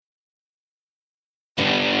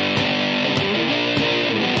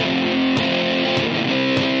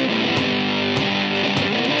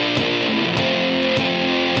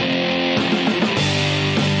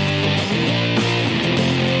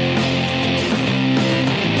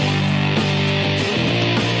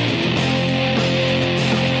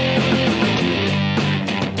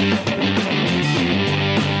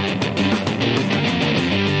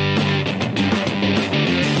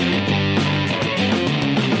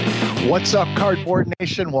What's up, Cardboard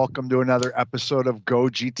Nation? Welcome to another episode of Go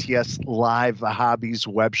GTS Live, the Hobbies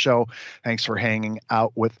web show. Thanks for hanging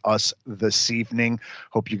out with us this evening.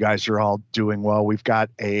 Hope you guys are all doing well. We've got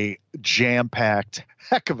a jam-packed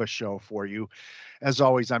heck of a show for you. As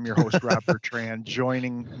always, I'm your host, Rob Bertrand.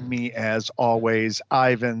 Joining me, as always,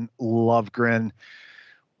 Ivan Lovegren.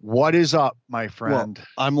 What is up, my friend?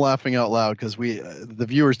 Well, I'm laughing out loud because the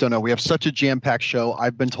viewers don't know. We have such a jam-packed show.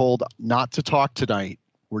 I've been told not to talk tonight.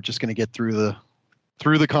 We're just going to get through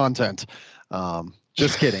the content.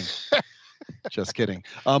 Just kidding. Just kidding.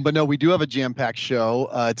 But no, we do have a jam-packed show.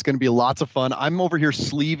 It's going to be lots of fun. I'm over here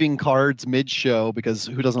sleeving cards mid-show because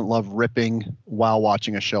who doesn't love ripping while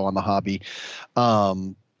watching a show on the hobby?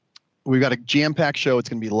 We've got a jam-packed show. It's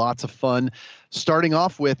going to be lots of fun. Starting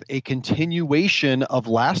off with a continuation of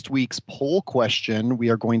last week's poll question, we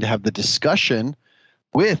are going to have the discussion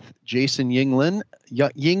with Jason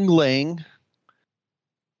Yingling.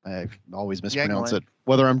 I always mispronounce it.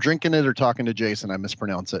 Whether I'm drinking it or talking to Jason, I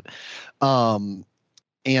mispronounce it. And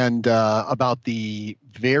about the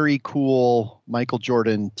very cool Michael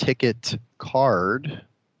Jordan ticket card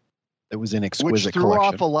that was in Exquisite Which threw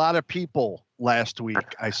Collection. off a lot of people last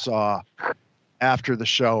week, I saw after the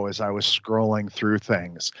show as I was scrolling through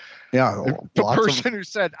things. Yeah, the person who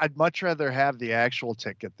said, I'd much rather have the actual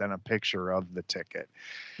ticket than a picture of the ticket.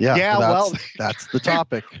 Yeah, well, that's the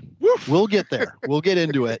topic. We'll get there. We'll get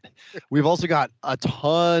into it. We've also got a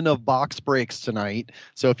ton of box breaks tonight.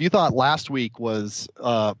 So if you thought last week was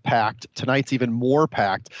packed, tonight's even more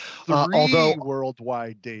packed. Although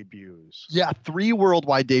worldwide debuts. Yeah, 3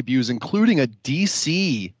 worldwide debuts, including a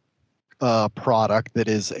DC product that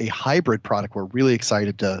is a hybrid product we're really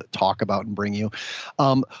excited to talk about and bring you.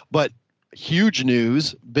 But huge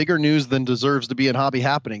news, bigger news than deserves to be in Hobby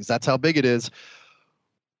Happenings. That's how big it is.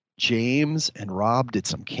 James and Rob did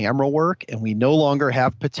some camera work, and we no longer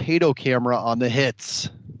have potato camera on the hits.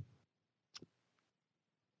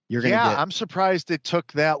 I'm surprised it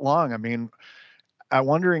took that long. I mean, I'm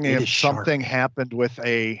wondering if something happened with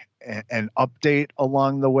an update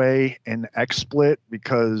along the way in XSplit,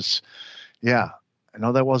 because I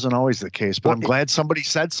know that wasn't always the case, but I'm glad somebody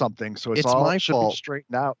said something, so it's all my fault. Be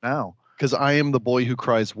straightened out now. Because I am the boy who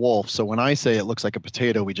cries wolf, so when I say it looks like a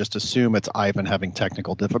potato, we just assume it's Ivan having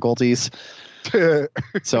technical difficulties.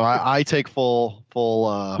 So I take full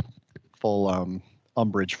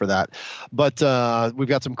umbrage for that. But we've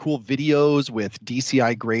got some cool videos with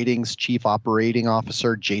DCI Grading's Chief Operating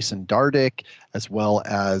Officer Jason Dardick, as well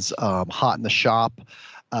as Hot in the Shop,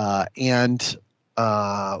 and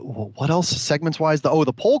what else segments wise?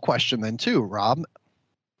 The poll question then too, Rob.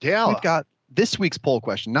 Yeah, we've got this week's poll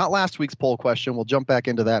question, not last week's poll question. We'll jump back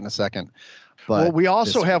into that in a second. But we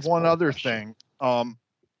also have one other thing.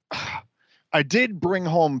 I did bring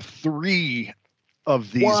home 3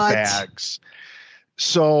 of these bags.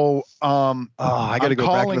 So I got to go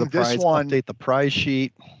back to the prize, update the prize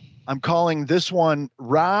sheet. I'm calling this one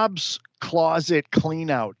Rob's Closet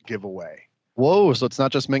Cleanout Giveaway. Whoa, so it's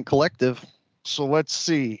not just Mint Collective. So let's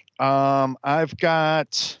see. I've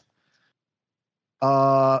got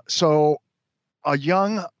so a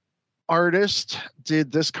young artist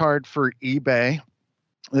did this card for eBay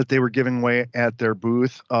that they were giving away at their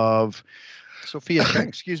booth of Sophia Chang.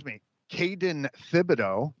 Excuse me, Caden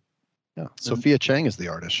Thibodeau. Yeah, Sophia Chang is the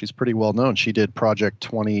artist. She's pretty well known. She did Project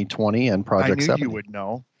 2020 and Project 70. You would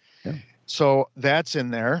know. Yeah. So that's in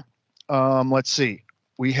there. Let's see.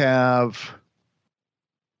 We have.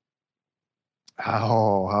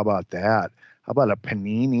 Oh, how about that? How about a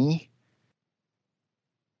Panini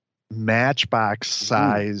Matchbox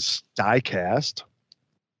size diecast?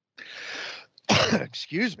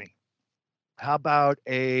 Excuse me. How about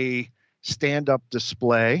a stand-up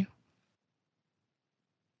display?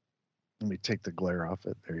 Let me take the glare off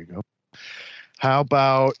it. There you go. How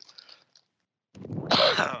about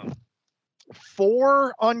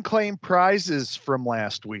 4 unclaimed prizes from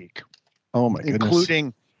last week? Oh my goodness.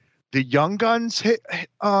 Including the Young Guns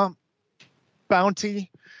bounty,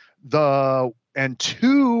 and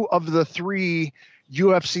 2 of the 3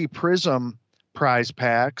 UFC Prism prize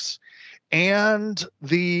packs, and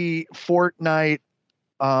the Fortnite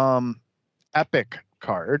Epic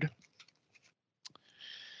card.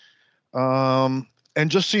 And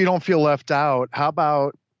just so you don't feel left out, how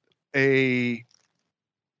about a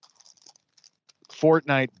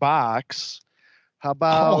Fortnite box? How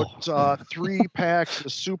about 3 packs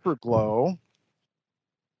of Super Glow?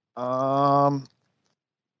 Wow.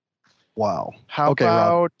 How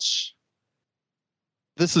about Rob.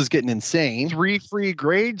 This is getting insane. 3 free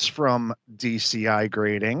grades from DCI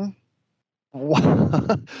Grading?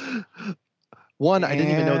 Wow. One, I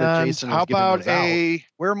didn't even know that Jason was giving those out.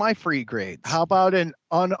 Where are my free grades? How about an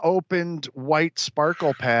unopened white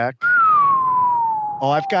sparkle pack? Oh,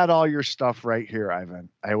 I've got all your stuff right here, Ivan.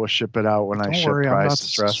 I will ship it out when I ship prices. I'm not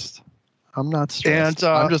stressed. I'm not stressed.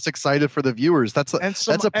 I'm just excited for the viewers. That's a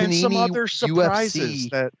Panini and some other surprises UFC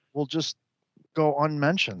that will just go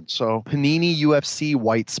unmentioned. So Panini UFC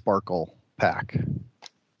white sparkle pack.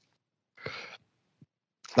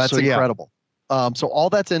 That's incredible. So all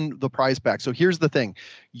that's in the prize pack. So here's the thing: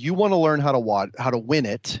 you want to learn how to win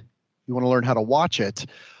it. You want to learn how to watch it.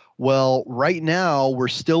 Well, right now we're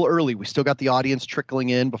still early. We still got the audience trickling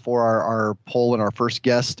in before our poll and our first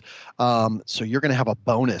guest. So you're going to have a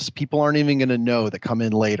bonus. People aren't even going to know that come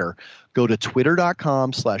in later. Go to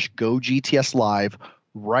twitter.com/GoGTSLive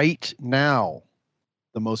right now.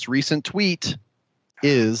 The most recent tweet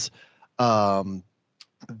is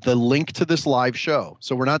the link to this live show.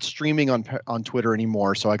 So we're not streaming on Twitter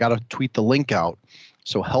anymore. So I got to tweet the link out.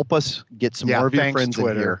 So help us get some more of your friends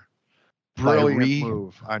Twitter. In here. Brilliant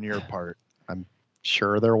move on your part. I'm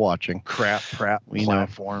sure they're watching. Crap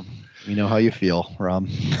platform. We know how you feel, Rob.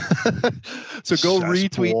 So go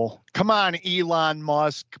retweet. Come on, Elon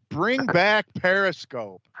Musk. Bring back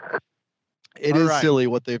Periscope. It is silly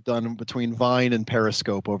what they've done between Vine and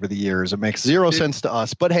Periscope over the years. It makes zero sense to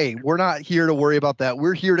us. But hey, we're not here to worry about that.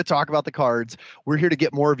 We're here to talk about the cards. We're here to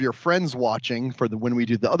get more of your friends watching for when we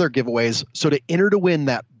do the other giveaways. So to enter to win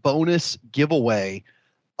that bonus giveaway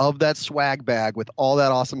of that swag bag with all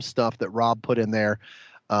that awesome stuff that Rob put in there,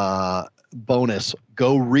 bonus,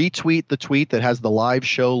 go retweet the tweet that has the live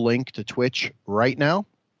show link to Twitch right now.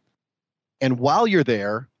 And while you're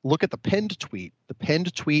there, look at the pinned tweet. The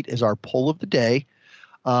pinned tweet is our poll of the day.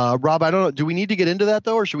 Rob, I don't know. Do we need to get into that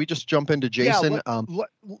though, or should we just jump into Jason? Yeah,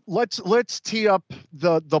 let's tee up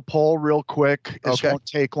the poll real quick. This won't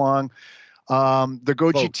take long. The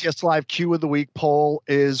Go GTS Live Q of the Week poll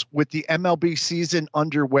is: with the MLB season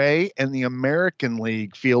underway and the American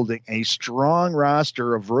League fielding a strong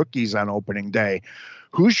roster of rookies on opening day,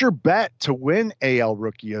 who's your bet to win AL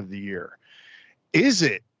Rookie of the Year? Is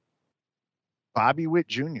it Bobby Witt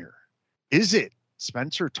Jr.? Is it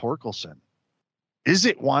Spencer Torkelson? Is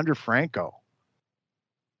it Wander Franco?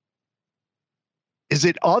 Is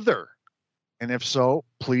it other? And if so,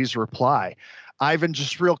 please reply. Ivan,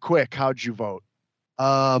 just real quick, how'd you vote?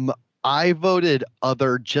 I voted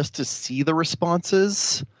other just to see the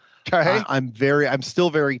responses. Okay. I'm still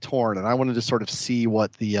very torn, and I wanted to sort of see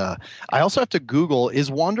what the. I also have to Google: is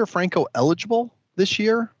Wander Franco eligible this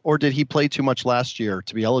year, or did he play too much last year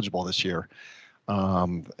to be eligible this year?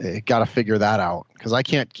 Got to figure that out because I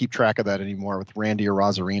can't keep track of that anymore with Randy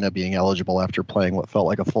Arozarena being eligible after playing what felt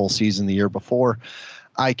like a full season the year before.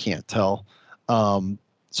 I can't tell.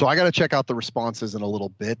 So I got to check out the responses in a little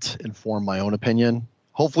bit and form my own opinion.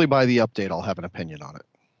 Hopefully by the update, I'll have an opinion on it.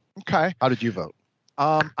 Okay. How did you vote?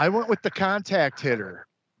 I went with the contact hitter,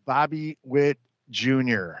 Bobby Witt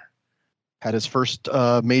Jr. Had his first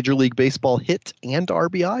Major League Baseball hit and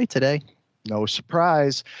RBI today. No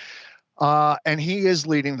surprise. And he is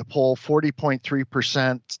leading the poll,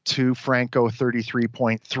 40.3% to Franco,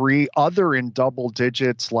 33.3%. Other in double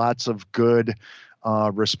digits, lots of good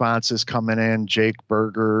responses coming in. Jake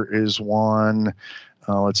Berger is one.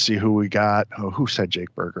 Let's see who we got. Who said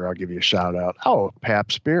Jake Berger? I'll give you a shout out. Oh,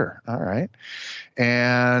 Pabst Beer. All right.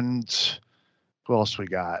 And who else we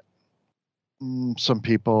got? Some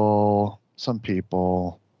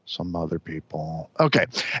other people. Okay.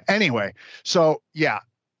 Anyway, so yeah.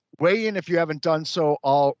 Weigh in if you haven't done so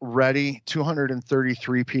already.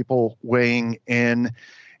 233 people weighing in,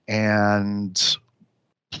 and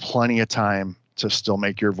plenty of time to still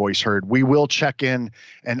make your voice heard. We will check in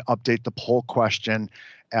and update the poll question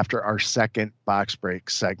after our second box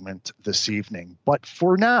break segment this evening. But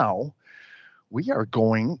for now, we are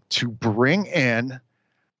going to bring in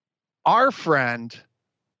our friend,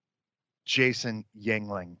 Jason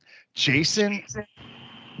Yingling. Jason,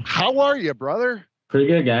 how are you, brother? Pretty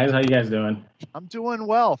good, guys. How you guys doing? I'm doing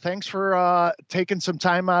well. Thanks for taking some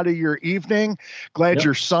time out of your evening. Glad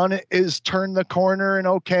your son is turned the corner and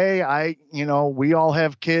okay. We all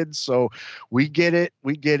have kids, so we get it.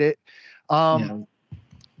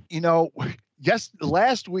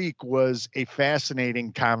 Last week was a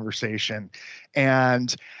fascinating conversation,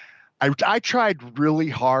 and I tried really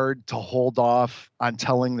hard to hold off on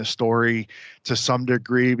telling the story to some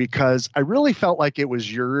degree because I really felt like it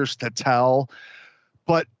was yours to tell.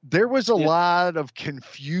 But there was a lot of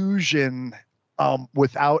confusion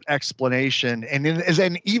without explanation.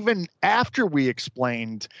 And even after we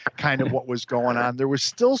explained kind of what was going on, there was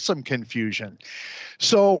still some confusion.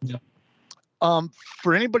 So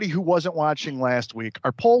For anybody who wasn't watching last week,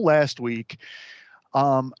 our poll last week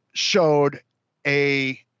showed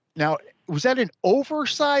now, was that an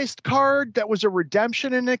oversized card that was a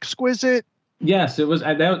redemption in Exquisite? Yes, it was.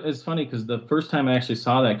 That is funny because the first time I actually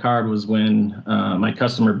saw that card was when my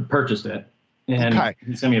customer purchased it. And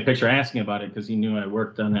he sent me a picture asking about it because he knew I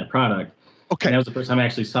worked on that product. Okay. And that was the first time I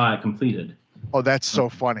actually saw it completed. Oh, that's so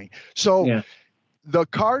funny. So the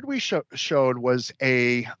card we showed was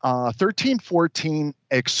a 13-14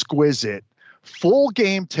 Exquisite full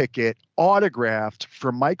game ticket autographed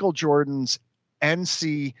for Michael Jordan's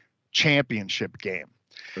NC championship game.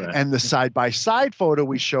 Correct. And the side-by-side photo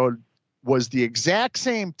we showed was the exact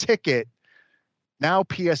same ticket, now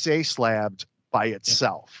PSA slabbed by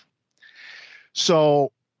itself.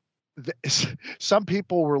 So some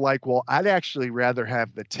people were like, well, I'd actually rather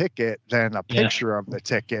have the ticket than a picture of the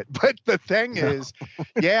ticket. But the thing is,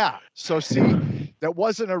 so see, that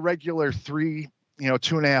wasn't a regular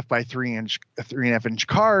 2.5 by 3.5 inch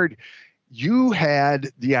card. You had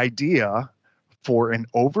the idea for an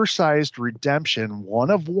oversized redemption, one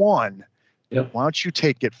of one. Yep. Why don't you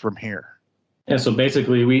take it from here? Yeah, so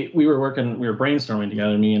basically we were brainstorming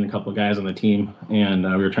together, me and a couple of guys on the team, and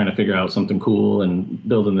we were trying to figure out something cool and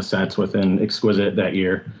building the sets within Exquisite that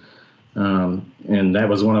year. And that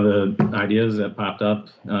was one of the ideas that popped up.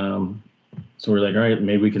 So we're like, all right,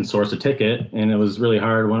 maybe we can source a ticket. And it was really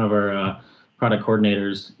hard. One of our product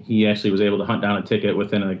coordinators, he actually was able to hunt down a ticket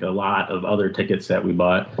within like a lot of other tickets that we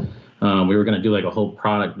bought. We were going to do like a whole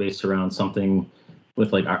product based around something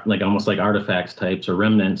with like almost like artifacts types or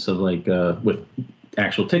remnants of like with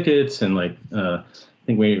actual tickets, and like I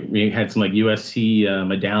think we had some like USC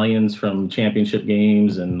medallions from championship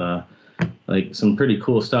games, and like some pretty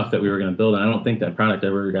cool stuff that we were going to build. And I don't think that product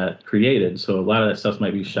ever got created, so a lot of that stuff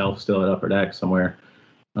might be shelved still at Upper Deck somewhere.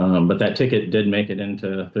 But that ticket did make it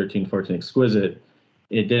into 13-14 Exquisite.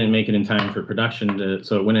 It didn't make it in time for production,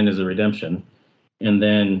 so it went in as a redemption, and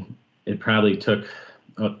then it probably took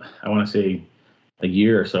I want to say a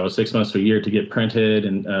year or so, 6 months to a year to get printed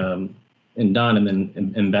and done, and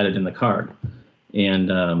then embedded in the card.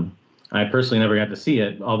 And I personally never got to see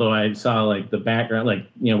it, although I saw like the background, like,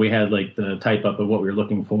 we had like the type up of what we were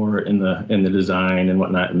looking for in the design and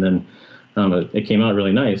whatnot. And then it came out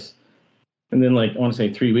really nice. And then like, I want to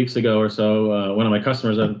say 3 weeks ago or so, one of my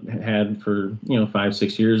customers I've had for,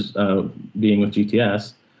 5-6 years being with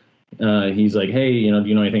GTS, he's like, hey, do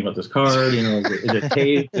you know anything about this card? Is it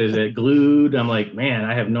taped? Is it glued? I'm like, man,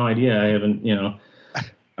 I have no idea. I haven't,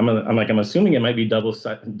 I'm assuming it might be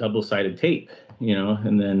double-sided tape,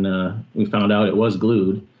 and then we found out it was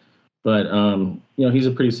glued. But, he's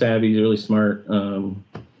a pretty savvy, really smart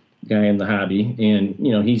guy in the hobby. And,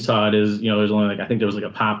 he saw it as, there's only I think there was like a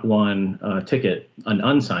Pop One ticket, an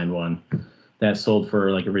unsigned one that sold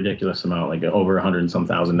for like a ridiculous amount, like over $100 and some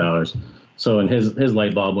 $1,000. So, and his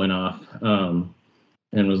light bulb went off,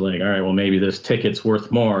 and was like, all right, well, maybe this ticket's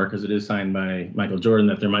worth more because it is signed by Michael Jordan,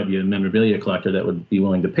 that there might be a memorabilia collector that would be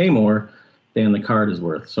willing to pay more than the card is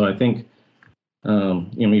worth. So I think,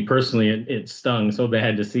 me personally, it stung so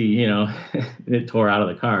bad to see, it tore out of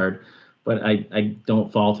the card, but I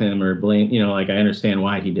don't fault him or blame, I understand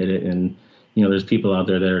why he did it. And, there's people out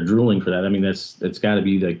there that are drooling for that. I mean, it's got to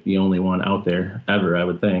be like the only one out there ever, I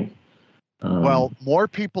would think. Well, more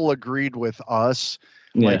people agreed with us.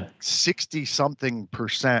 Like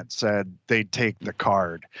 60-something% said they'd take the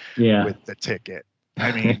card with the ticket.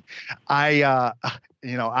 I mean,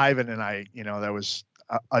 Ivan and I, that was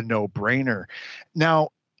a no-brainer. Now,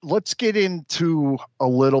 let's get into a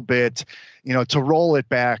little bit, to roll it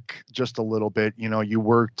back just a little bit. You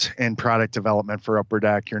worked in product development for Upper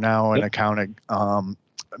Deck. You're now an account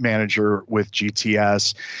manager with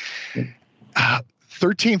GTS.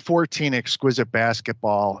 13-14 Exquisite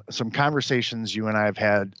Basketball, some conversations you and I have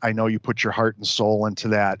had. I know you put your heart and soul into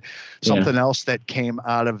that. Something else that came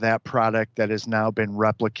out of that product that has now been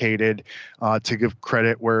replicated, to give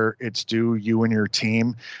credit where it's due, you and your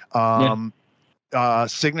team,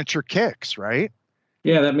 signature kicks, right?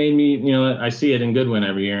 Yeah, that made me, I see it in Goodwin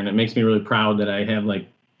every year, and it makes me really proud that I have like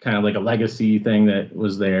kind of like a legacy thing that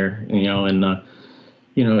was there, and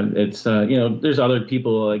it's there's other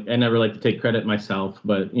people, like I never like to take credit myself,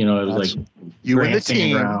 but it was like you and the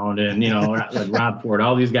team around, and like Rob Ford,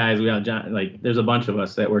 all these guys. We have John, like there's a bunch of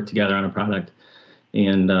us that work together on a product,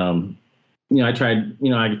 and I tried.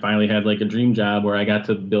 I finally had like a dream job where I got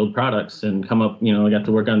to build products and come up. I got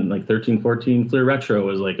to work on like 13-14 Fleer Retro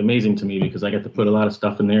was like amazing to me because I got to put a lot of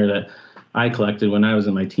stuff in there that I collected when I was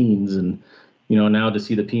in my teens. And now to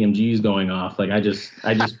see the PMGs going off, like I just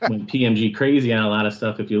went PMG crazy on a lot of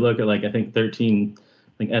stuff. If you look at like, I think 13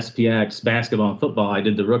 like SPX basketball and football. I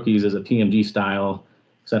did the rookies as a PMG style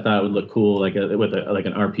because I thought it would look cool, like an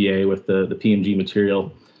RPA with the PMG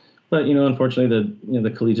material. But unfortunately,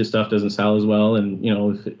 the collegiate stuff doesn't sell as well, and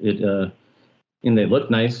and they look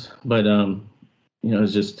nice, but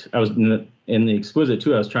it's just I was in the Exquisite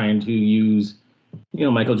too. I was trying to use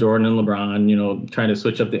Michael Jordan and LeBron, trying to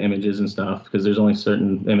switch up the images and stuff because there's only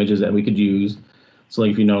certain images that we could use. So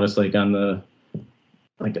like if you notice, like on the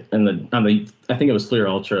I think it was Fleer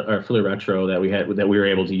Ultra or Fleer Retro that we were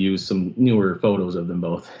able to use some newer photos of them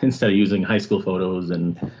both instead of using high school photos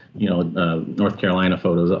and North Carolina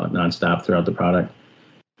photos nonstop throughout the product.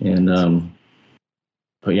 And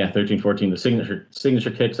but yeah, 13, 14, the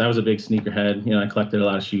signature kicks. I was a big sneakerhead. I collected a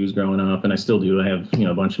lot of shoes growing up, and I still do. I have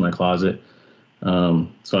a bunch in my closet.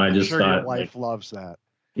 So I just thought your wife loves that.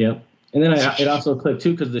 Yep. And then it also clicked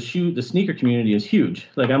too because the sneaker community is huge.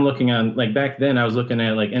 Like I'm looking on, like back then I was looking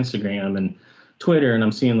at like Instagram and Twitter, and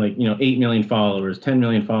I'm seeing like 8 million followers, 10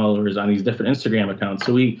 million followers on these different Instagram accounts.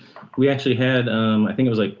 So we actually had I think it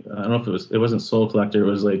was like I don't know if it wasn't Soul Collector,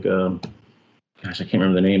 it was like gosh, I can't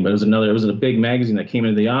remember the name, but it was a big magazine that came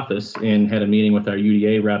into the office and had a meeting with our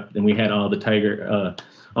UDA rep, and we had all the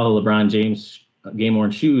all the LeBron James game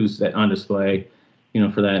worn shoes that on display,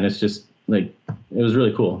 for that, and it's just like it was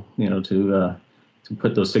really cool, to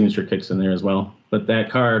put those signature kicks in there as well. But that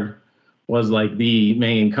card was like the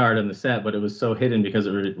main card in the set, but it was so hidden because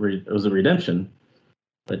it was a redemption.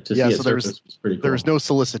 But to see it surface was pretty cool. There was no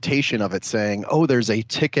solicitation of it saying, "Oh, there's a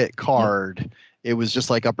ticket card." Yep. It was just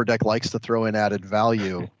like Upper Deck likes to throw in added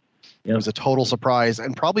value. Yep. It was a total surprise,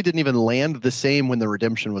 and probably didn't even land the same when the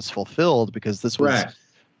redemption was fulfilled because this was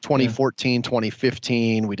 2014,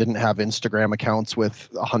 2015. We didn't have Instagram accounts with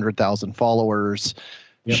 100,000 followers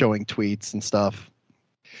showing tweets and stuff.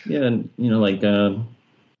 Yeah, and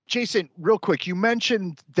Jason, real quick, you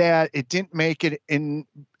mentioned that it didn't make it into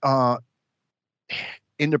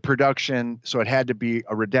production, so it had to be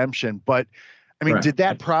a redemption. But I mean, did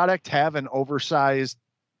that product have an oversized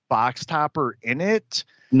box topper in it?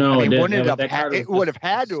 No, it didn't. It would have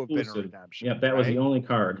had to have been a redemption. Yeah, that was the only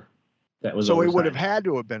card. That was so oversized. It would have had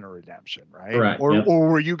to have been a redemption, right? Correct. Or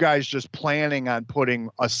were you guys just planning on putting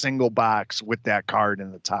a single box with that card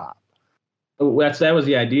in the top? That was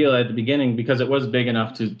the ideal at the beginning because it was big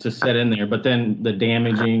enough to set in there. But then the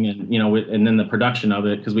damaging and and then the production of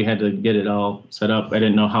it, because we had to get it all set up. I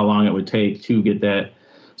didn't know how long it would take to get that,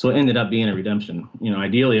 so it ended up being a redemption.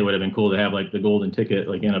 Ideally it would have been cool to have like the golden ticket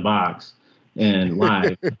like in a box and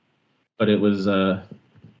live, but it was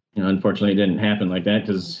unfortunately it didn't happen like that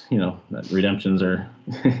because redemptions are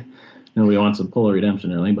nobody wants to pull a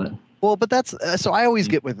redemption early. But that's so I always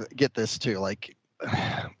get this too, like.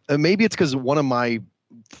 Maybe it's because one of my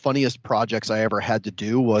funniest projects I ever had to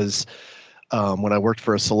do was when I worked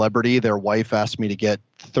for a celebrity. Their wife asked me to get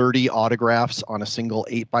 30 autographs on a single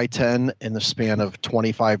 8x10 in the span of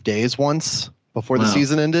 25 days once before the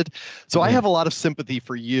season ended. So I have a lot of sympathy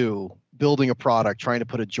for you building a product, trying to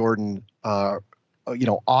put a Jordan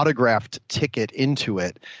autographed ticket into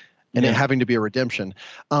it and it having to be a redemption.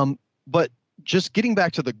 But just getting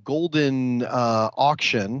back to the golden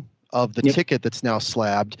auction of the ticket that's now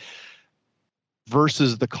slabbed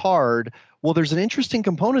versus the card. Well, there's an interesting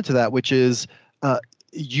component to that, which is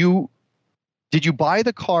did you buy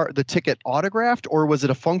the ticket autographed, or was it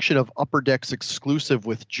a function of Upper Deck's exclusive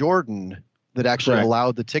with Jordan that actually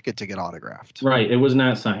allowed the ticket to get autographed? Right. It was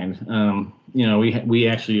not signed. We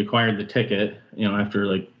actually acquired the ticket,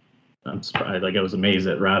 after I'm surprised, I was amazed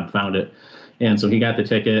that Rob found it. And so he got the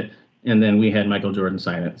ticket, and then we had Michael Jordan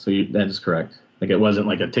sign it. So that is correct. It wasn't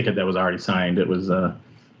like a ticket that was already signed. It was done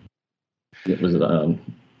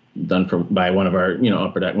by one of our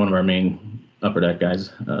Upper Deck, one of our main Upper Deck guys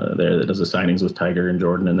there that does the signings with Tiger and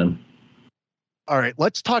Jordan and them. All right,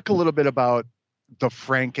 let's talk a little bit about the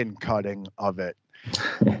Franken cutting of it.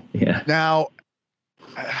 Yeah. Now,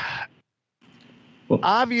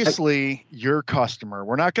 obviously, your customer.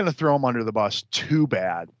 We're not going to throw him under the bus too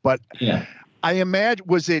bad, but I imagine,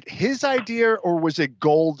 was it his idea or was it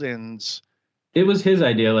Golden's? It was his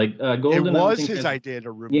idea. Golden. It was his idea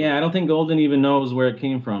to remove. Yeah, I don't think Golden even knows where it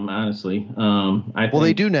came from, honestly.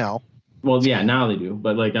 They do now. Well, yeah, now they do.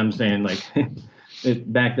 But I'm saying,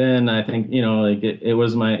 back then, I think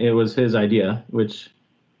it was his idea, which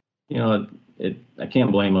I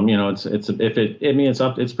can't blame him. It's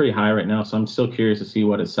pretty high right now, so I'm still curious to see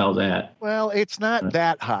what it sells at. Well, it's not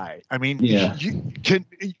that high. I mean,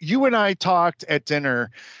 you and I talked at dinner.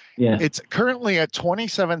 Yeah. It's currently at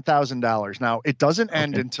 $27,000. Now, it doesn't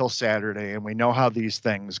end until Saturday, and we know how these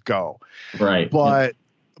things go. Right. But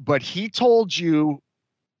he told you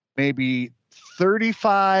maybe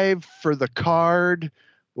 35 for the card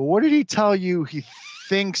Well, what did he tell you he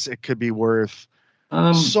thinks it could be worth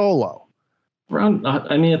solo? Around,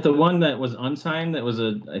 I mean, at the one that was unsigned, that was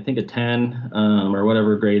I think a 10 or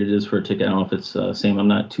whatever grade it is for a ticket. I don't know if it's same. I'm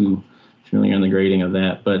not too familiar on the grading of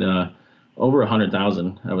that, but over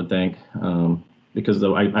 100,000, I would think, because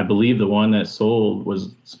I believe the one that sold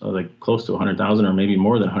was like close to 100,000 or maybe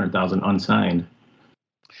more than 100,000 unsigned.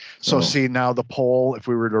 So see, now the poll, if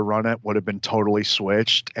we were to run it, would have been totally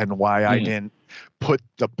switched, and why I didn't put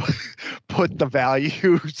the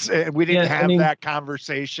values. We didn't have that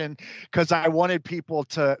conversation because I wanted people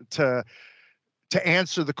to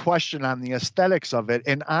answer the question on the aesthetics of it.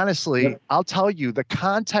 And honestly, I'll tell you, the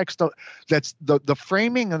context of that's the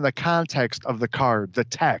framing and the context of the card, the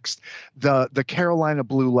text, the Carolina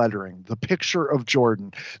blue lettering, the picture of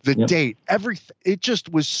Jordan, the date, everything. It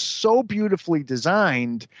just was so beautifully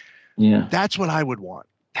designed. Yeah. That's what I would want.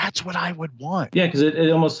 That's what I would want. Yeah, because it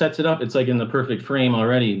almost sets it up. It's like in the perfect frame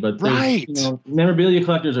already. But right, memorabilia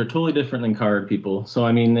collectors are totally different than card people. So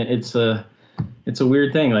I mean, it's a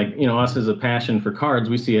weird thing. Like, us as a passion for cards,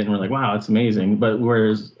 we see it and we're like, wow, it's amazing. But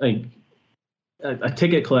whereas like a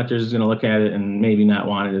ticket collector is going to look at it and maybe not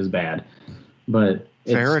want it as bad. But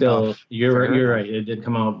it's still, you're right. It did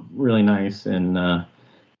come out really nice, and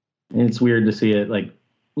it's weird to see it like,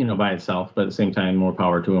 by itself, but at the same time, more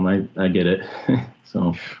power to them. I get it.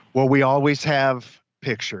 So, well, we always have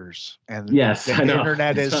pictures, and yes, the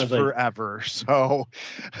internet is forever. So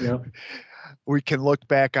we can look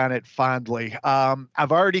back on it fondly.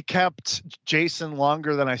 I've already kept Jason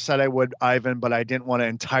longer than I said I would, Ivan, but I didn't want to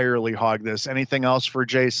entirely hog this. Anything else for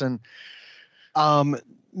Jason?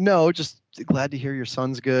 No, just glad to hear your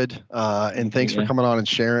son's good. And thanks for coming on and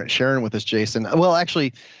sharing with us, Jason. Well,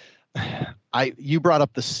 actually, you brought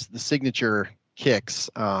up the signature kicks.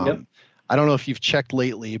 I don't know if you've checked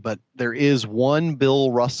lately, but there is one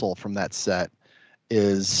Bill Russell from that set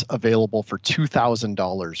is available for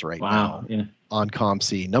 $2,000 right now on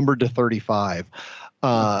ComC, numbered to 35.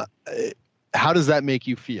 How does that make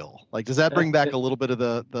you feel? Like, does that bring back a little bit of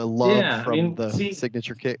the love from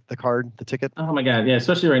signature kick, the card, the ticket? Oh my God. Yeah.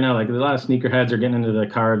 Especially right now, like a lot of sneakerheads are getting into the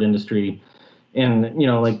card industry, and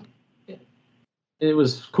like, it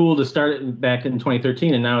was cool to start it back in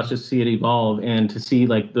 2013, and now it's just see it evolve and to see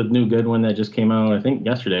like the new good one that just came out, I think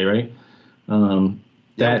yesterday, right?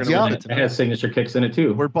 That has signature kicks in it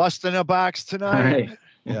too. We're busting a box tonight. All right.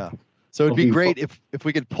 Yeah. So it'd be great if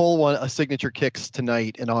we could pull a signature kicks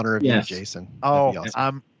tonight in honor of you, Jason. Oh,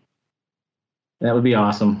 awesome. That would be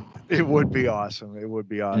awesome. It would be awesome. It would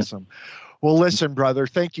be awesome. Yeah. Well, listen, brother,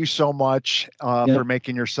 thank you so much for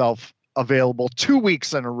making yourself available 2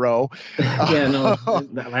 weeks in a row.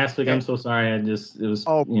 Last week, I'm so sorry.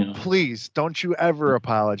 Please don't you ever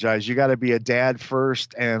apologize. You got to be a dad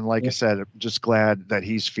first. And like I said, I'm just glad that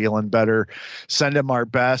he's feeling better. Send him our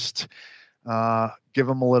best. Give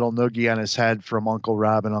him a little noogie on his head from Uncle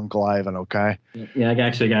Rob and Uncle Ivan. Okay. Yeah. I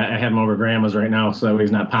have him over grandma's right now. So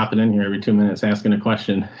he's not popping in here every 2 minutes asking a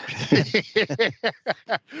question.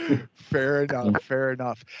 Fair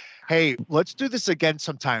enough. Hey, let's do this again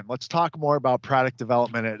sometime. Let's talk more about product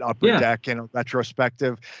development at Upper Deck in a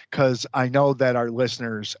retrospective, because I know that our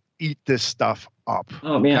listeners eat this stuff up.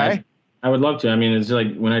 Oh, man. Okay? I would love to. I mean, it's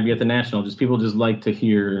like when I'd be at the National, just people just like to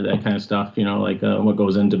hear that kind of stuff, like what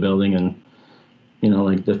goes into building and,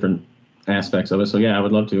 like different aspects of it. So, yeah, I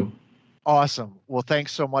would love to. Awesome. Well,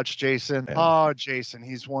 thanks so much, Jason. Yeah. Oh, Jason,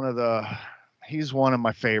 he's one of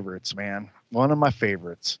my favorites, man. One of my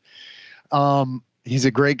favorites. He's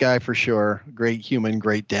a great guy for sure. Great human,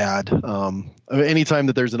 great dad. Anytime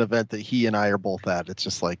that there's an event that he and I are both at, it's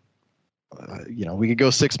just like, we could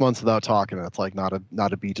go 6 months without talking, and it's like not a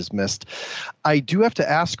beat is missed. I do have to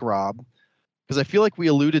ask Rob, because I feel like we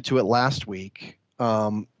alluded to it last week.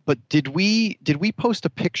 But did we post a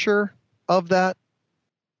picture of that?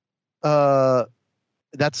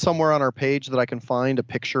 That's somewhere on our page that I can find a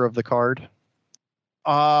picture of the card.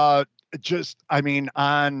 It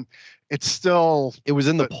was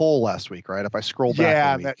in the poll last week, right? If I scroll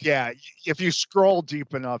back. If you scroll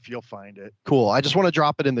deep enough, you'll find it. Cool. I just want to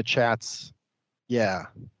drop it in the chats. Yeah.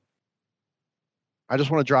 I just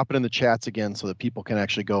want to drop it in the chats again so that people can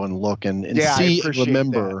actually go and look and see and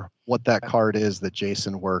remember what that card is that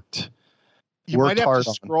Jason worked. You might have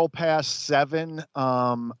to scroll past 7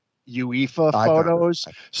 UEFA photos.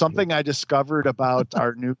 Something I discovered about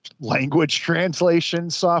our new language translation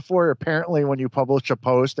software. Apparently, when you publish a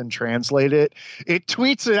post and translate it, it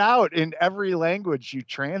tweets it out in every language you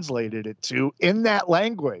translated it to in that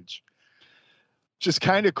language. Just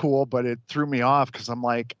kind of cool, but it threw me off because I'm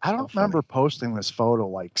like, I don't remember posting this photo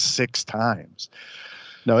like 6 times.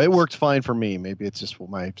 No, it worked fine for me. Maybe it's just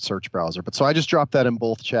my search browser. But so I just dropped that in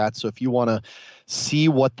both chats. So if you want to see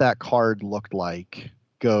what that card looked like,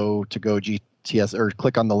 go to Go GTS or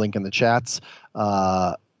click on the link in the chats.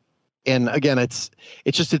 And again, it's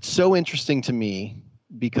so interesting to me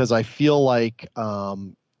because I feel like, I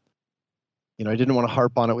didn't want to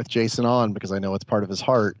harp on it with Jason on because I know it's part of his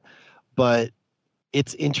heart, but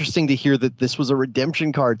it's interesting to hear that this was a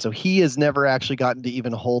redemption card. So he has never actually gotten to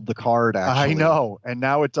even hold the card, actually. I know. And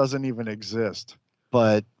now it doesn't even exist.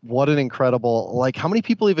 But what an incredible, like, how many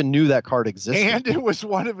people even knew that card existed? And it was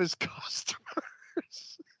one of his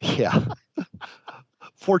customers. Yeah.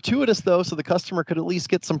 Fortuitous, though, so the customer could at least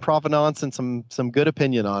get some provenance and some good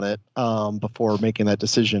opinion on it before making that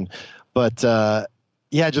decision. But,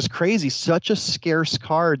 yeah, just crazy. Such a scarce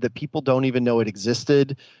card that people don't even know it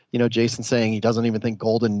existed. Jason saying he doesn't even think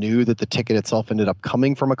Golden knew that the ticket itself ended up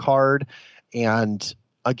coming from a card. And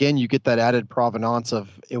again, you get that added provenance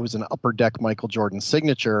of it was an Upper Deck Michael Jordan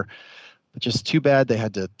signature. But just too bad they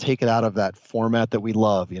had to take it out of that format that we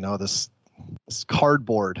love, this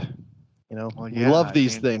cardboard. Well, we love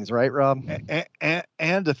these things, right, Rob?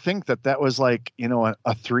 And to think that was like, a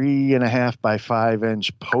 3.5 by 5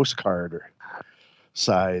 inch postcard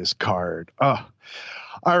size card. Oh,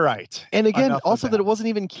 all right. And again, also that it wasn't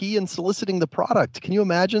even key in soliciting the product. Can you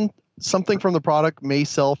imagine something from the product may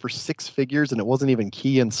sell for 6 figures and it wasn't even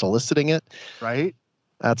key in soliciting it? Right.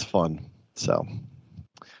 That's fun. So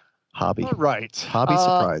hobby. All right. Hobby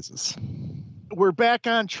surprises. We're back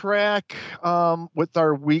on track with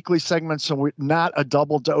our weekly segment, so we're not a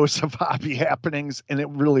double dose of hobby happenings, and it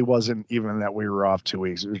really wasn't even that we were off 2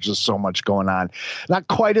 weeks. There's just so much going on. Not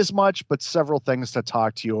quite as much, but several things to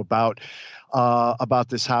talk to you about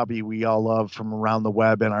this hobby we all love from around the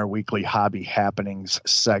web in our weekly hobby happenings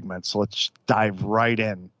segment. So let's dive right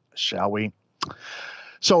in, shall we?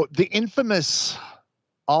 So the infamous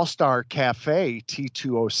All-Star Cafe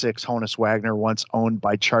T206 Honus Wagner, once owned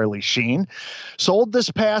by Charlie Sheen, sold this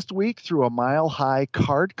past week through a Mile High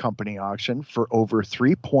Card Company auction for over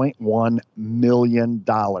 $3.1 million,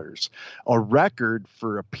 a record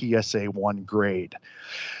for a PSA 1 grade.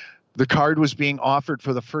 The card was being offered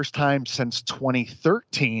for the first time since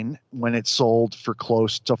 2013 when it sold for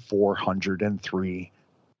close to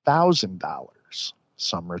 $403,000.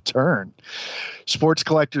 Some return. Sports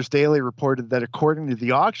Collectors Daily reported that according to the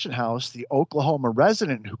auction house, the Oklahoma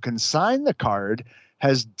resident who consigned the card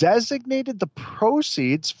has designated the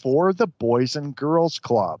proceeds for the Boys and Girls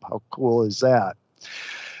Club. How cool is that?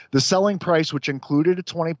 The selling price, which included a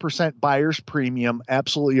 20% buyer's premium,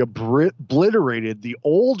 absolutely obliterated the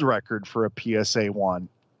old record for a PSA 1.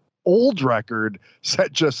 Old record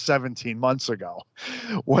set just 17 months ago,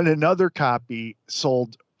 when another copy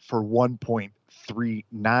sold for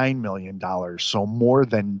 $1.39 million, so more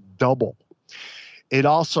than double. It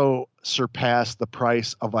also surpassed the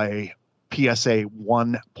price of a PSA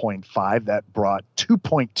 1.5 that brought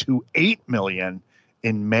 $2.28 million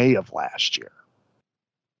in May of last year.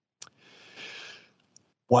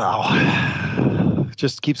 Wow.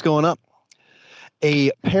 Just keeps going up.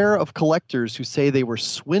 A pair of collectors who say they were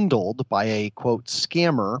swindled by a, quote,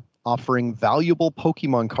 scammer offering valuable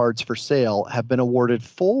Pokemon cards for sale have been awarded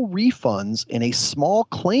full refunds in a small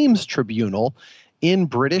claims tribunal in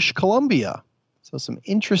British Columbia. So some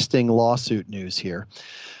interesting lawsuit news here.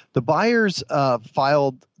 The buyer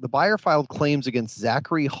filed claims against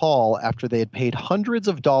Zachary Hall after they had paid hundreds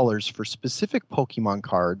of dollars for specific Pokemon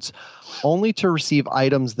cards, only to receive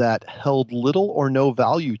items that held little or no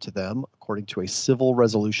value to them, according to a civil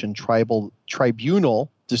resolution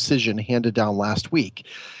tribunal decision handed down last week.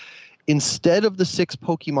 Instead of the 6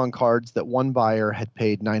 Pokemon cards that one buyer had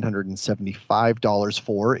paid $975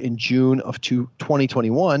 for in June of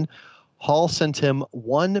 2021, Hall sent him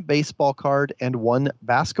 1 baseball card and 1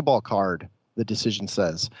 basketball card, the decision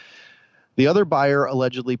says. The other buyer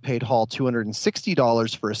allegedly paid Hall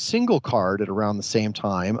 $260 for a single card at around the same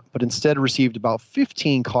time, but instead received about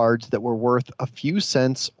 15 cards that were worth a few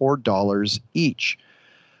cents or dollars each.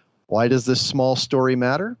 Why does this small story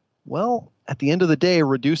matter? Well, at the end of the day,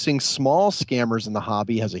 reducing small scammers in the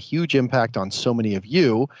hobby has a huge impact on so many of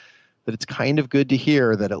you that it's kind of good to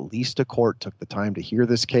hear that at least a court took the time to hear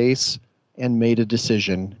this case and made a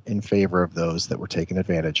decision in favor of those that were taken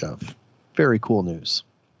advantage of. Very cool news.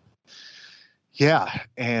 Yeah,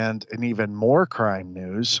 and in even more crime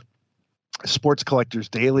news, Sports Collectors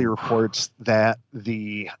Daily reports that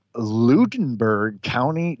the Lunenburg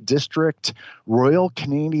County District Royal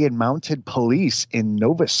Canadian Mounted Police in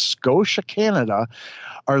Nova Scotia, Canada,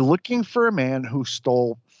 are looking for a man who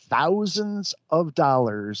stole thousands of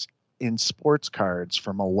dollars in sports cards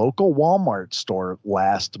from a local Walmart store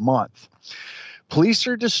last month. Police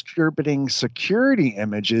are distributing security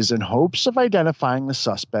images in hopes of identifying the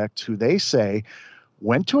suspect, who they say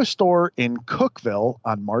went to a store in Cookeville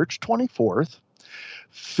on March 24th,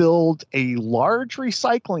 filled a large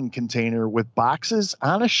recycling container with boxes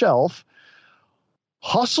on a shelf,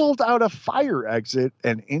 hustled out a fire exit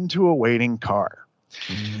and into a waiting car.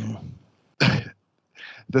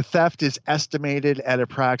 The theft is estimated at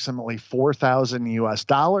approximately $4,000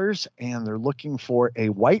 US, and they're looking for a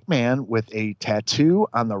white man with a tattoo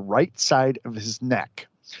on the right side of his neck.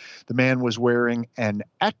 The man was wearing an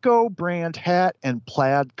Echo brand hat and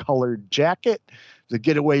plaid colored jacket. The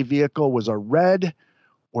getaway vehicle was a red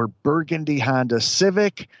or burgundy Honda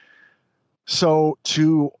Civic. So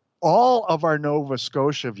to all of our Nova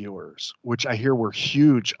Scotia viewers, which I hear were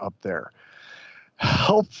huge up there,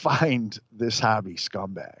 help find this hobby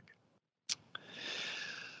scumbag.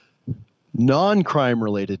 Non-crime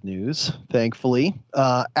related news, thankfully.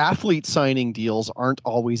 Athlete signing deals aren't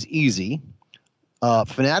always easy.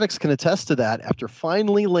 Fanatics can attest to that after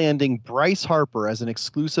finally landing Bryce Harper as an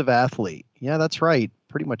exclusive athlete. Yeah, that's right.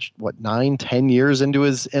 Pretty much, 9-10 years into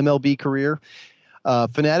his MLB career.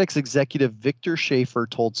 Fanatics executive Victor Schaefer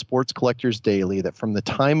told Sports Collectors Daily that from the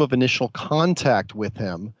time of initial contact with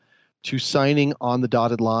him to signing on the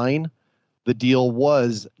dotted line, the deal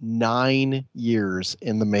was 9 years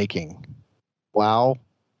in the making. Wow.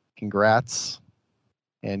 Congrats.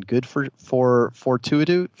 And good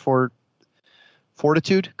fortitude,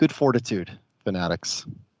 good fortitude, Fanatics.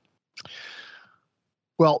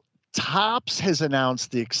 Well, Topps has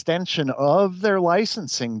announced the extension of their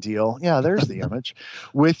licensing deal. Yeah, there's the image,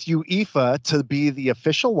 with UEFA to be the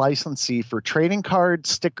official licensee for trading cards,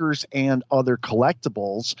 stickers, and other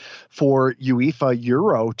collectibles for UEFA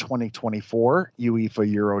Euro 2024, UEFA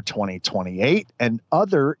Euro 2028, and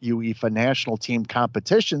other UEFA national team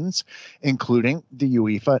competitions, including the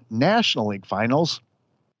UEFA National League Finals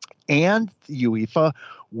and the UEFA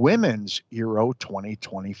Women's Euro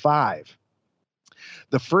 2025.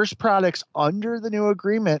 The first products under the new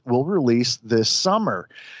agreement will release this summer.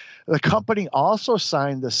 The company also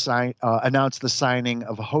announced the signing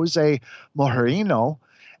of Jose Mourinho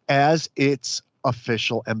as its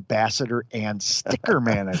official ambassador and sticker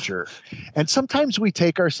manager. And sometimes we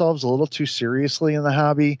take ourselves a little too seriously in the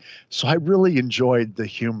hobby, so I really enjoyed the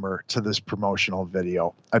humor to this promotional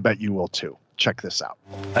video. I bet you will too. Check this out.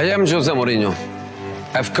 I am Jose Mourinho.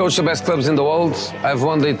 I've coached the best clubs in the world. I've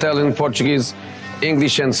won the Italian, Portuguese,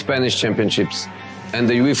 English and Spanish championships and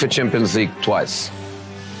the UEFA Champions League twice.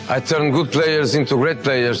 I turn good players into great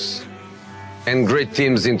players and great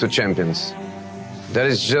teams into champions. There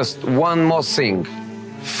is just one more thing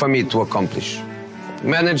for me to accomplish.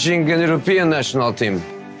 Managing an European national team.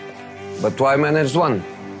 But why manage one?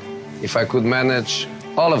 If I could manage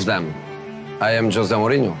all of them, I am Jose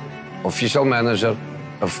Mourinho, official manager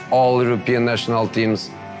of all European national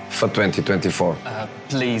teams for 2024.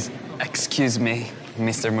 Please, excuse me,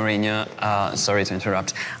 Mr. Mourinho. Sorry to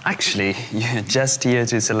interrupt. Actually, you're just here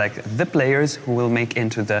to select the players who will make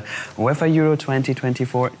into the UEFA Euro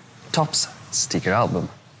 2024 Topps sticker album.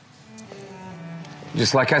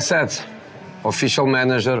 Just like I said, official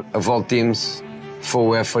manager of all teams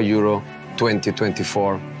for UEFA Euro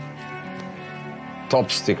 2024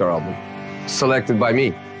 Topps sticker album. Selected by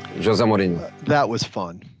me, Jose Mourinho. That was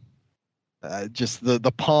fun. Just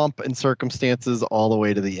the pomp and circumstances all the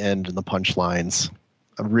way to the end and the punchlines.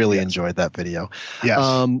 I really enjoyed that video.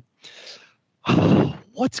 Yes.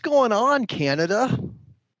 What's going on, Canada?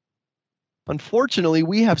 Unfortunately,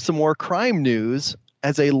 we have some more crime news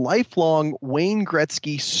as a lifelong Wayne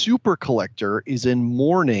Gretzky super collector is in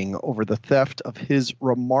mourning over the theft of his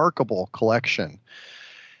remarkable collection.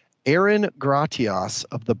 Aaron Gratias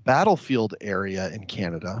of the Battlefield area in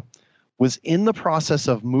Canada was in the process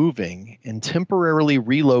of moving and temporarily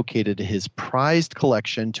relocated his prized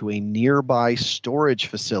collection to a nearby storage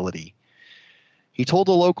facility. He told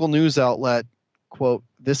a local news outlet, quote,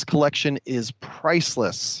 "This collection is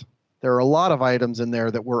priceless. There are a lot of items in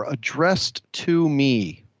there that were addressed to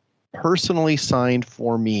me, personally signed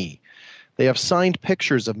for me. They have signed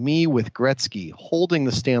pictures of me with Gretzky holding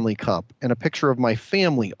the Stanley Cup and a picture of my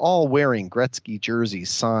family all wearing Gretzky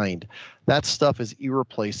jerseys signed. That stuff is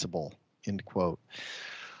irreplaceable," end quote.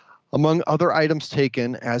 Among other items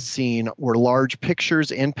taken, as seen, were large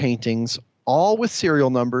pictures and paintings, all with serial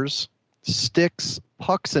numbers, sticks,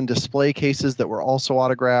 pucks, and display cases that were also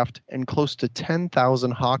autographed, and close to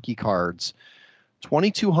 10,000 hockey cards,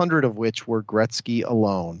 2,200 of which were Gretzky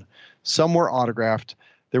alone. Some were autographed.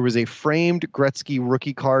 There was a framed Gretzky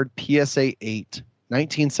rookie card PSA 8,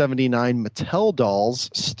 1979 Mattel dolls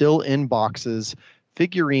still in boxes,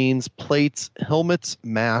 figurines, plates, helmets,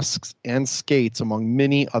 masks, and skates, among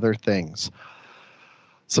many other things.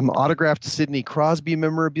 Some autographed Sidney Crosby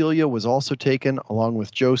memorabilia was also taken, along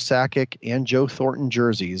with Joe Sakic and Joe Thornton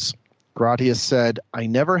jerseys. Gratius said, "I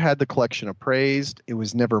never had the collection appraised. It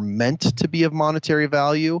was never meant to be of monetary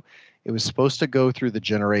value. It was supposed to go through the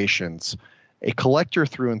generations. A collector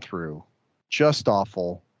through and through. Just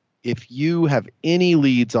awful. If you have any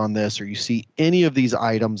leads on this or you see any of these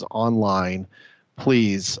items online,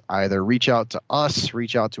 please either reach out to us,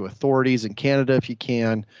 reach out to authorities in Canada if you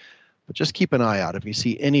can, but just keep an eye out if you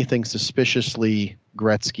see anything suspiciously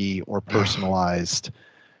Gretzky or personalized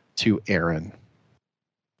to Aaron."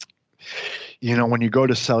 You know, when you go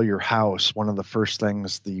to sell your house, one of the first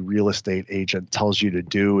things the real estate agent tells you to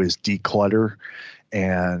do is declutter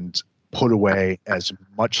and put away as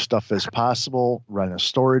much stuff as possible, run a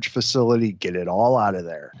storage facility, get it all out of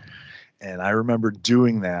there. And I remember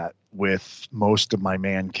doing that with most of my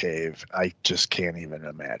man cave. I just can't even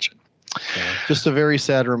imagine. Yeah. Just a very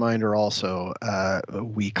sad reminder also,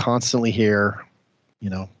 we constantly hear,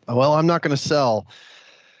 well, I'm not going to sell.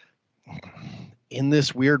 In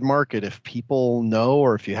this weird market, if people know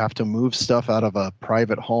or if you have to move stuff out of a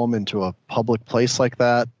private home into a public place like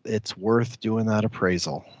that, it's worth doing that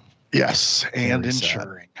appraisal. Yes, and Very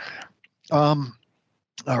insuring. All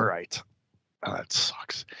right. That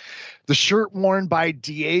sucks. The shirt worn by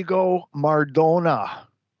Diego Maradona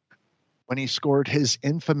when he scored his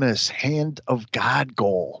infamous Hand of God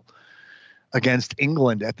goal against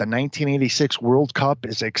England at the 1986 World Cup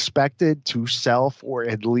is expected to sell for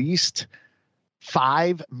at least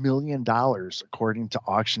 $5 million, according to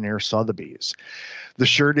auctioneer Sotheby's. The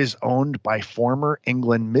shirt is owned by former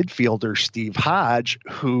England midfielder Steve Hodge,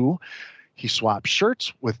 who he swapped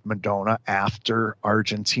shirts with Maradona after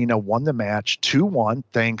Argentina won the match 2-1,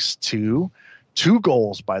 thanks to 2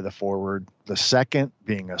 goals by the forward, the second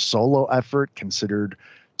being a solo effort considered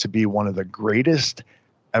to be one of the greatest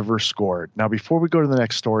ever scored. Now, before we go to the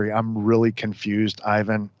next story, I'm really confused,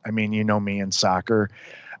 Ivan. I mean, you know me in soccer.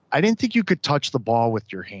 I didn't think you could touch the ball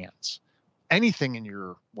with your hands. Anything in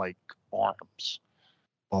your, arms.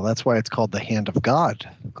 Well, that's why it's called the Hand of God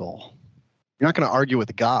goal. You're not going to argue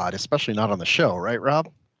with God, especially not on the show, right, Rob?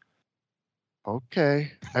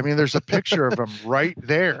 Okay. I mean, there's a picture of him right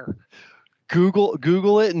there.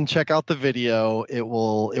 Google it and check out the video. It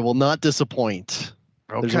will not disappoint.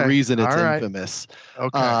 Okay. There's a reason it's All right. infamous.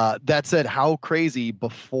 Okay. That said, how crazy,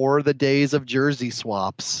 before the days of jersey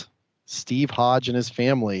swaps, Steve Hodge and his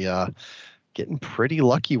family getting pretty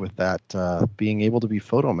lucky with that, being able to be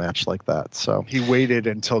photo matched like that. So he waited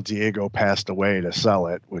until Diego passed away to sell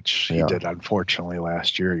it, which he did, unfortunately,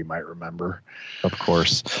 last year, you might remember. Of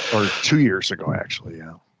course. Or 2 years ago, actually,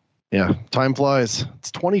 yeah. Yeah, time flies.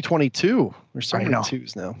 It's 2022. There's so many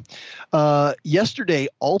twos now. Yesterday,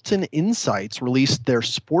 Alton Insights released their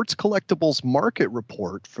sports collectibles market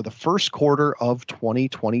report for the first quarter of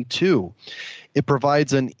 2022. It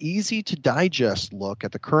provides an easy-to-digest look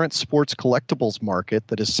at the current sports collectibles market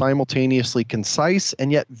that is simultaneously concise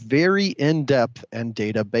and yet very in-depth and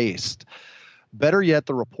data-based. Better yet,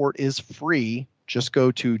 the report is free. Just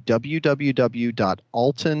go to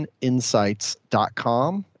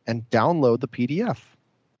www.altoninsights.com and download the PDF.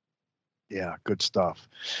 Yeah, good stuff.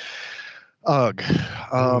 Ugh.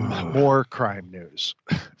 More crime news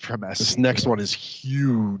from SC. This next one is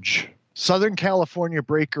huge. Southern California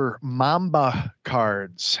breaker Mamba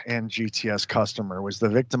Cards and GTS customer was the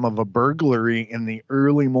victim of a burglary in the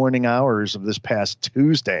early morning hours of this past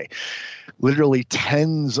Tuesday. Literally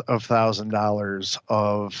tens of $1,000s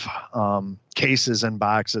of cases and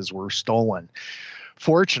boxes were stolen.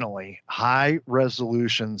 Fortunately,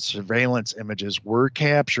 high-resolution surveillance images were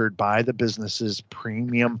captured by the business's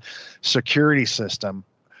premium security system,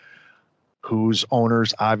 whose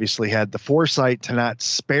owners obviously had the foresight to not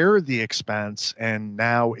spare the expense, and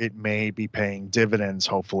now it may be paying dividends,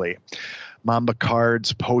 hopefully. Mamba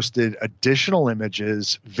Cards posted additional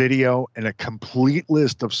images, video, and a complete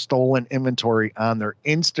list of stolen inventory on their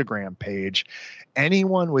Instagram page.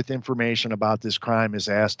 Anyone with information about this crime is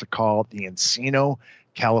asked to call the Encino,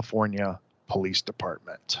 California Police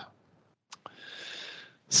Department.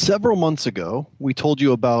 Several months ago, we told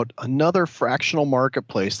you about another fractional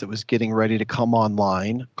marketplace that was getting ready to come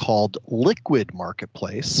online called Liquid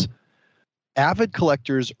Marketplace. Avid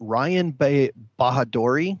collectors Ryan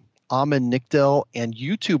Bahadori, Amin Nickdell, and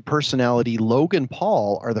YouTube personality Logan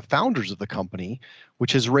Paul are the founders of the company,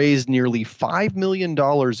 which has raised nearly $5 million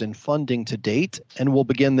in funding to date and will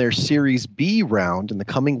begin their Series B round in the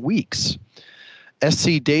coming weeks.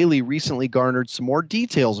 SC Daily recently garnered some more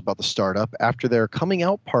details about the startup after their coming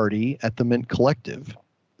out party at the Mint Collective.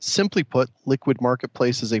 Simply put, Liquid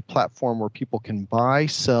Marketplace is a platform where people can buy,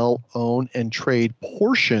 sell, own, and trade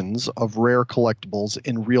portions of rare collectibles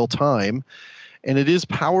in real time. And it is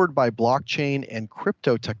powered by blockchain and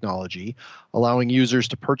crypto technology, allowing users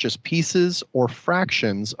to purchase pieces or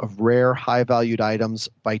fractions of rare, high-valued items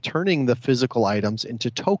by turning the physical items into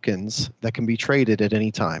tokens that can be traded at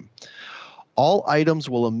any time. All items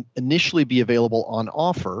will initially be available on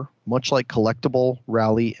offer, much like Collectible,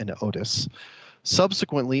 Rally, and Otis.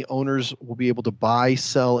 Subsequently, owners will be able to buy,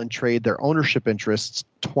 sell, and trade their ownership interests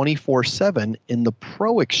 24/7 in the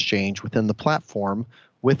Pro Exchange within the platform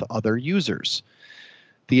with other users.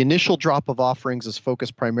 The initial drop of offerings is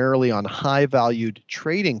focused primarily on high-valued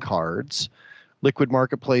trading cards. Liquid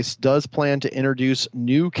Marketplace does plan to introduce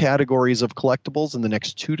new categories of collectibles in the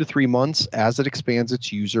next 2 to 3 months as it expands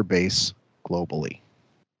its user base globally.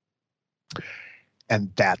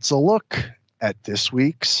 And that's a look at this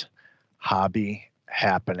week's hobby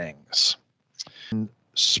happenings.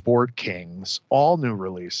 Sport Kings, all new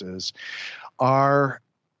releases, are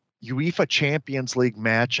UEFA Champions League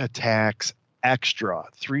Match Attacks Extra.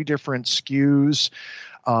 3 different SKUs,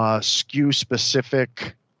 SKU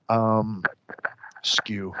specific.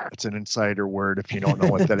 SKU, it's an insider word if you don't know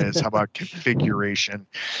what that is. How about configuration?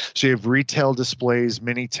 So you have retail displays,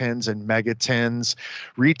 mini tins, and mega tins.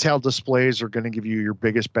 Retail displays are going to give you your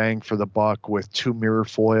biggest bang for the buck with 2 mirror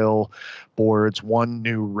foil boards, 1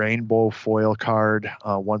 new rainbow foil card,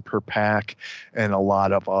 1 per pack, and a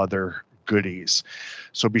lot of other goodies.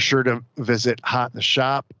 So be sure to visit Hot in the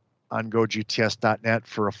Shop on GoGTS.net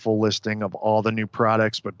for a full listing of all the new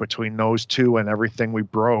products. But between those 2 and everything we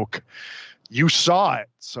broke, you saw it.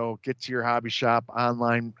 So get to your hobby shop,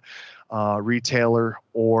 online retailer,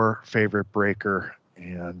 or favorite breaker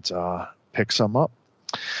and pick some up.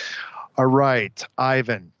 All right,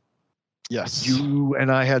 Ivan. Yes. You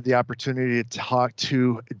and I had the opportunity to talk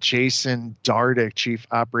to Jason Dardick, Chief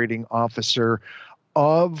Operating Officer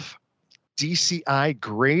of DCI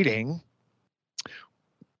Grading,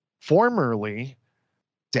 formerly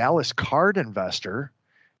Dallas Card Investor,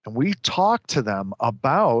 and we talked to them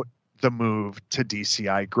about the move to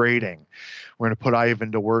DCI Grading. We're going to put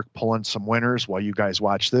Ivan to work pulling some winners while you guys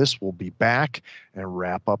watch this. We'll be back and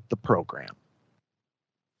wrap up the program.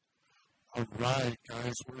 All right,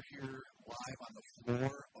 guys, we're here live on the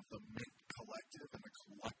floor of the Mint Collective in the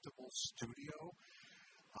Collectible Studio,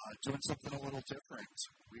 doing something a little different.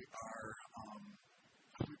 We're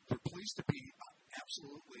pleased to be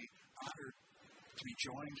absolutely honored to be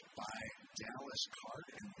joined by Dallas Card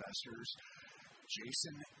Investors,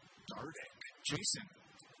 Jason Dardick. Jason,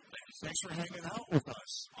 thanks for hanging out with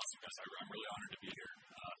us. Awesome, guys. I'm really honored to be here.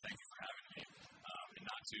 Thank you for having me. And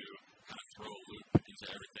not to kind of throw a loop into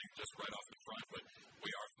everything just right off the front, but we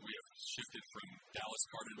have shifted from Dallas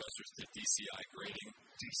Card Investors to DCI Grading.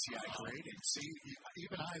 DCI Grading. See,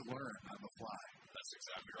 even I learn on the fly. That's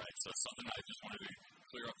exactly right. So it's something I just wanted to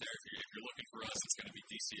clear up there. If you're looking for us, it's going to be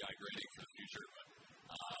DCI Grading for the future. But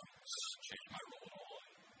change my role at all.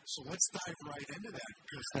 So let's dive right into that,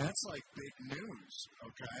 because that's like big news,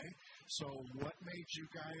 okay? So what made you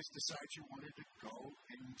guys decide you wanted to go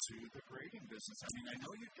into the grading business? I mean, I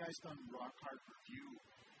know you guys done raw card review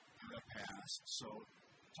in the past, so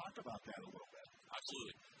talk about that a little bit.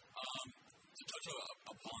 Absolutely. To touch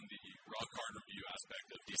upon the raw card review aspect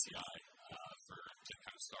of DCI, to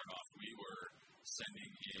kind of start off, we were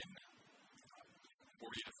sending in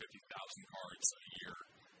 40 to 50,000 cards a year.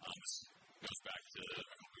 This goes back to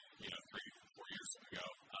 3 or 4 years ago.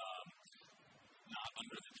 Not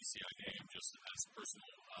under the DCI name, just as personal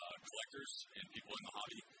collectors and people in the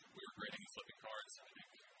hobby. We were grading and flipping cards, I think,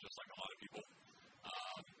 just like a lot of people.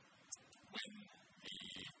 When the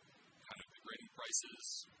grading prices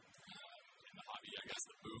in the hobby, I guess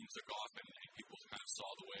the boom took off and people kind of saw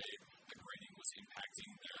the way that grading was impacting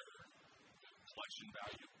their collection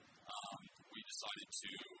value, we decided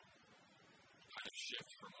to kind of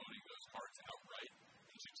shift from owning those cards outright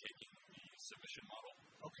into taking the submission model.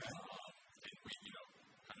 Okay. And we,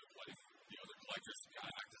 kind of letting the other collectors kind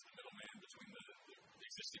of act as the middleman between the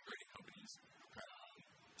existing grading companies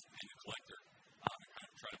and the collector, and kind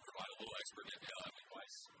of try to provide a little expert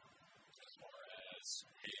advice as far as,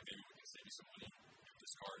 hey, maybe we can save you some money if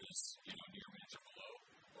this card is, near mains or below,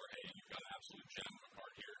 or hey, you've got an absolute gem of a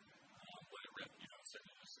card here, let it rip, so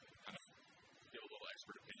just kind of give a little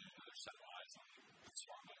expert opinion, another set of eyes on as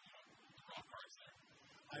far as the raw cards there.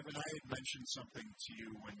 Ivan, I had mentioned something to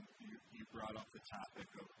you when you brought up the topic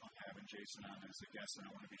of having Jason on as a guest, and I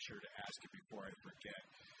want to be sure to ask it before I forget.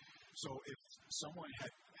 So if someone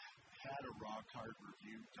had a raw card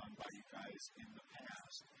review done by you guys in the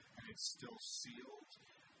past, and it's still sealed,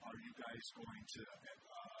 are you guys going to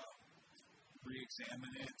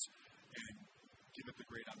re-examine it and give it the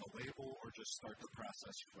grade on the label, or just start the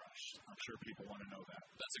process fresh? I'm sure people want to know that.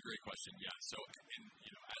 That's a great question. Yeah. So,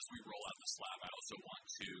 as we roll out the slab, I also want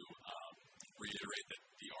to reiterate that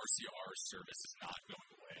the RCR service is not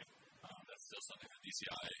going away. That's still something that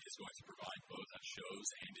DCI is going to provide both at shows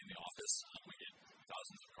and in the office. We get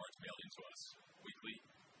thousands of cards mailed into us weekly.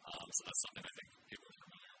 So that's something I think people are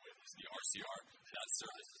familiar with, is the RCR. That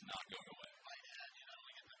service is not going away. You not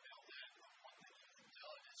only get the mail in, but one thing you've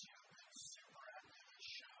done is you've been super active at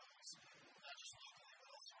shows, not just locally, but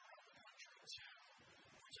also around the country too,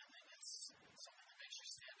 which I think is something that makes you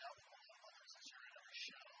stand out from a lot of others, as you're at every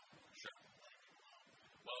show. Sure.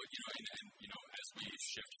 Well, as we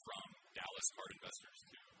shift from Dallas card investors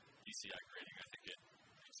to DCI grading, I think it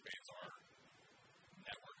expands our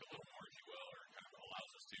network a little more, if you will, or kind of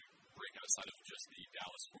allows us to break outside of just the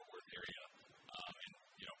Dallas-Fort Worth area.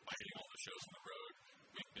 By hitting all the shows on the road,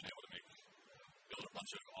 we've been able to build a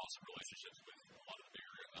bunch of awesome relationships with a lot of the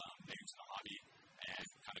bigger names in the hobby and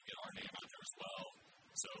kind of get our name out there as well.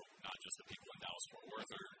 So not just the people in Dallas-Fort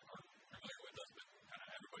Worth are familiar with us, but kind of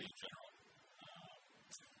everybody in general.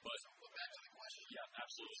 But back to the question. Yeah,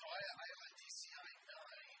 absolutely. So I have a DCI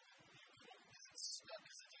 9. Is it stuck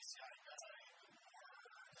as a DCI 9, or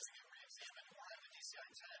does it get re-examined? Or I have a DCI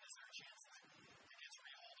 10. Is there a chance that it gets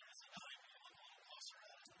re-holdered as a 9 when you look a little closer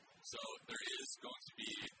at it? So there is going to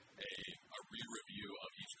be a re-review of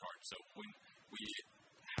each card. So when we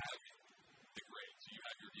have the grade, so you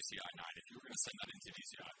have your DCI 9, if you were going to send that into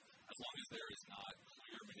DCI, as long as there is not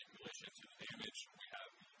clear manipulation to the damage, we have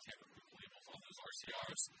tamper-proof labels on those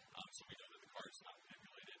RCRs, so we know that the card's not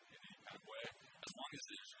manipulated in any kind of way. As long as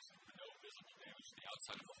there's no visible damage to the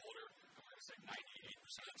outside of the holder, and we're going to say 98%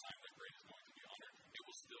 of the time the grade is going to be honored, it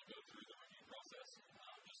will still go through the review process,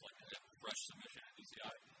 just like a fresh submission at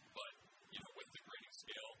DCI. But, with the grading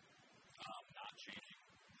scale not changing,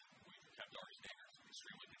 we've kept our standards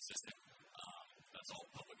extremely consistent. That's all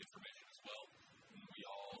public information as well. And we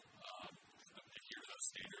all adhere to those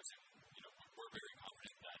standards, and we're very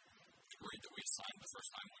confident that the grade that we assigned the first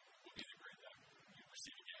time will be the grade that you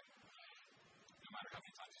receive again, no matter how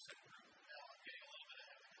many times you send it through. Now, I'm getting a little bit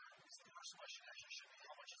ahead of the curve. The first question actually should be,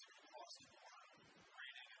 how much is it going to cost for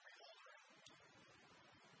grading and reholder?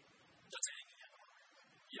 That's it.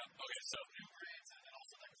 Yeah. Okay. So new grades and then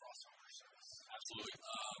also that crossover service. Absolutely.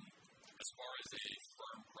 As far as a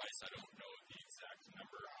firm price, I don't know the exact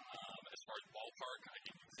number. As far as ballpark, I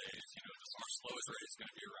can say our slowest rate is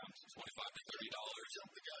going to be around $25 to $30. Jump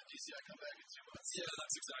the gun, DCI come back in 2 months. Yeah,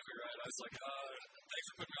 that's exactly right. I was like, thanks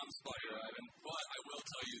for putting me on the spot here, Ivan. But I will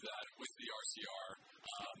tell you that with the RCR,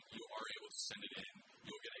 you are able to send it in.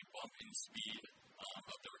 You'll get a bump in speed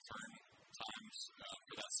of the return times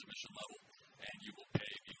for that submission level, and you will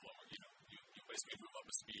pay the lower. You basically move up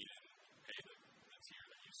a speed and pay the tier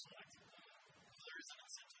that you select. So there is an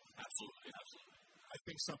incentive. Absolutely. I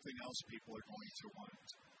think something else people are going to want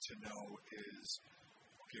to know is,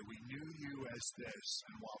 okay, we knew you as this,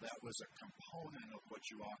 and while that was a component of what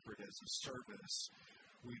you offered as a service,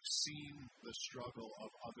 we've seen the struggle of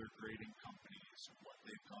other grading companies, what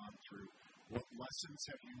they've gone through. What lessons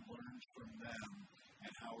have you learned from them,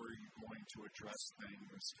 and how are you going to address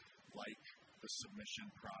things like the submission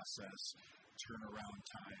process, turnaround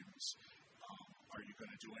times? Are you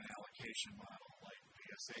going to do an allocation model like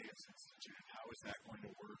PSA has instituted? How is that going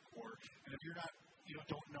to work? And if you're not,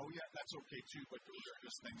 don't know yet, that's okay too, but those are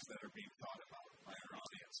just things that are being thought about by our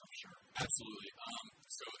audience, I'm sure. Absolutely.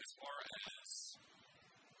 So as far as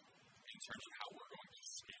in terms of how we're going to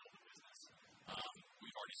scale the business,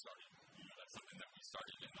 we've already started. That's something that we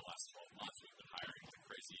started in the last 12 months. We've been hiring like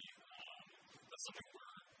crazy. That's something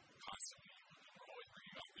we're constantly looking. We're always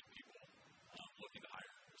bringing on good people, looking to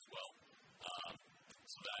hire as well.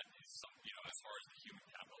 So that is as far as the human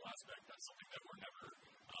capital aspect, that's something that we've never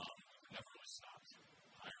really stopped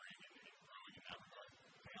hiring and growing in that regard.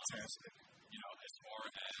 Fantastic. As far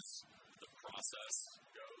as the process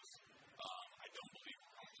goes, I don't believe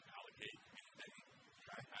we're going to allocate anything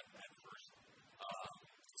at first.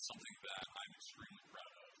 Something that I'm extremely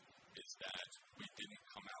proud of is that we didn't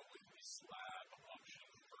come out with the slab option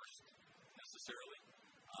first necessarily.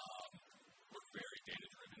 We're very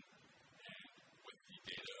data-driven, and with the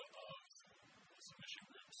data of the submission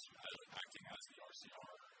groups acting as the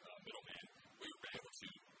RCR middleman, we've been able to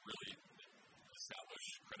really establish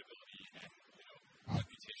credibility and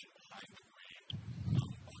reputation behind the grade,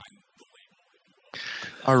 behind the label, if you will.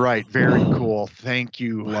 All right, very cool. Thank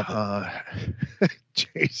you,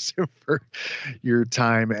 Jason, for your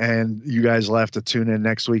time. And you guys will have to tune in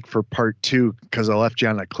next week for part 2 because I left you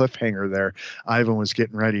on a cliffhanger there. Ivan was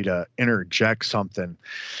getting ready to interject something.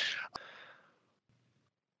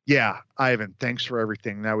 Yeah, Ivan, thanks for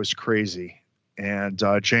everything. That was crazy. And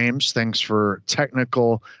James, thanks for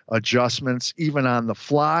technical adjustments, even on the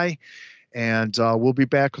fly. And we'll be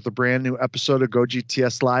back with a brand new episode of Go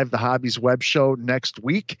GTS Live, the Hobbies Web Show, next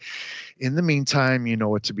week. In the meantime, you know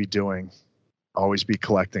what to be doing. Always be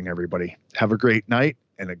collecting, everybody. Have a great night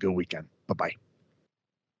and a good weekend. Bye-bye.